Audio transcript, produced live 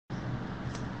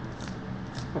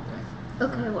Okay.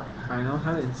 Okay, what? I know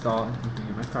how to install and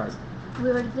configure my card. We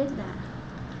already did that.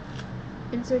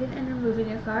 Inserting and removing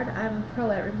your card. I'm a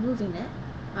pro at removing it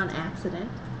on accident.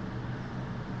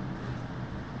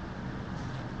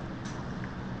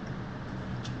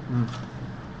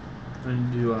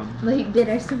 And you Like, did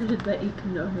I submit, but you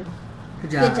can go ahead.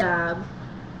 Good Good job.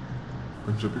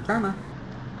 Punch up your timer.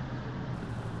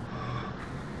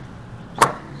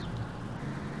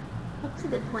 That's a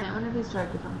good point. I wonder if he's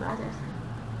tried different browsers.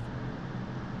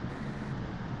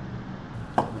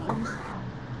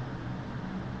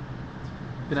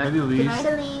 Good night, Elise. Good night,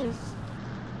 Elise.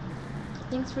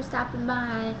 Thanks for stopping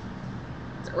by.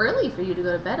 It's early for you to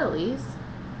go to bed, Elise.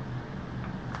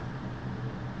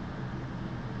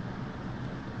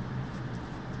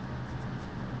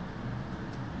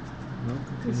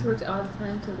 This works all the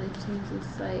time until they change the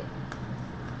site.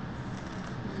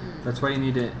 That's why you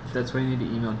need to. That's why you need to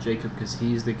email Jacob, because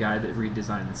he's the guy that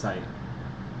redesigned the site,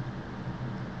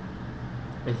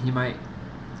 and he might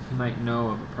know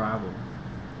of a problem.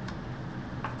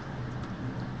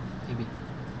 Maybe.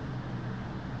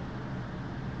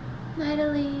 Night,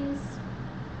 Elise.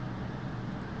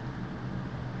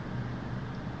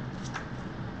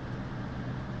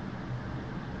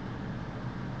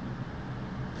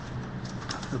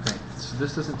 Okay, so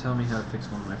this doesn't tell me how to fix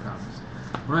one of my problems.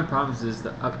 One of my problems is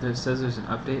it says there's an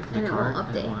update for the card,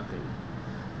 and it won't update.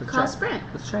 Call Sprint.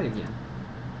 Let's try it again.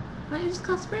 Why don't you just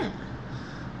call Sprint?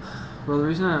 Well, the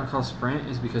reason I don't call Sprint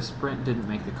is because Sprint didn't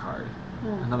make the card.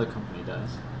 Another company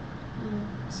does.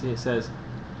 See, it says,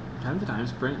 from time to time,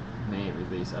 Sprint may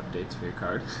release updates for your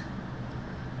card.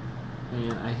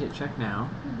 And I hit check now,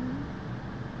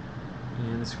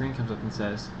 and the screen comes up and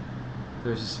says,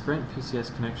 there's a Sprint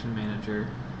PCS Connection Manager,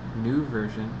 new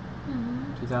version,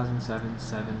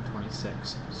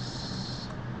 2007-726.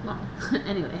 Well,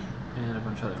 anyway. And a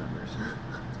bunch of other numbers.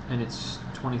 And it's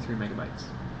 23 megabytes.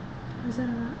 Is that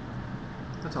a lot?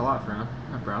 That's a lot for a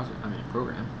browser, a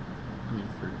program.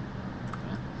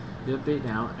 You update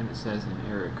now, and it says an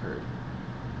error occurred.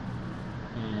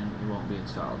 And it won't be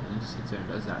installed, and it just sits there and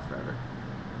does that forever.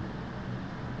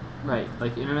 Right,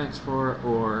 like Internet Explorer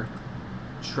or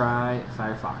try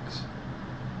Firefox.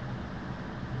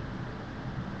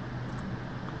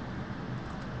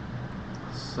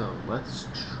 So let's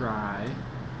try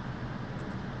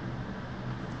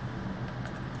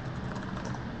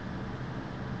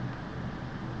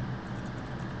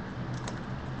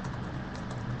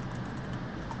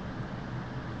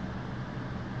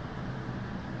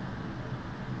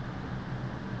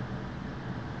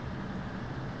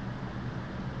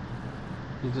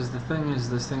because the thing is,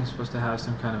 this thing's supposed to have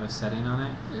some kind of a setting on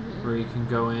it where you can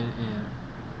go in and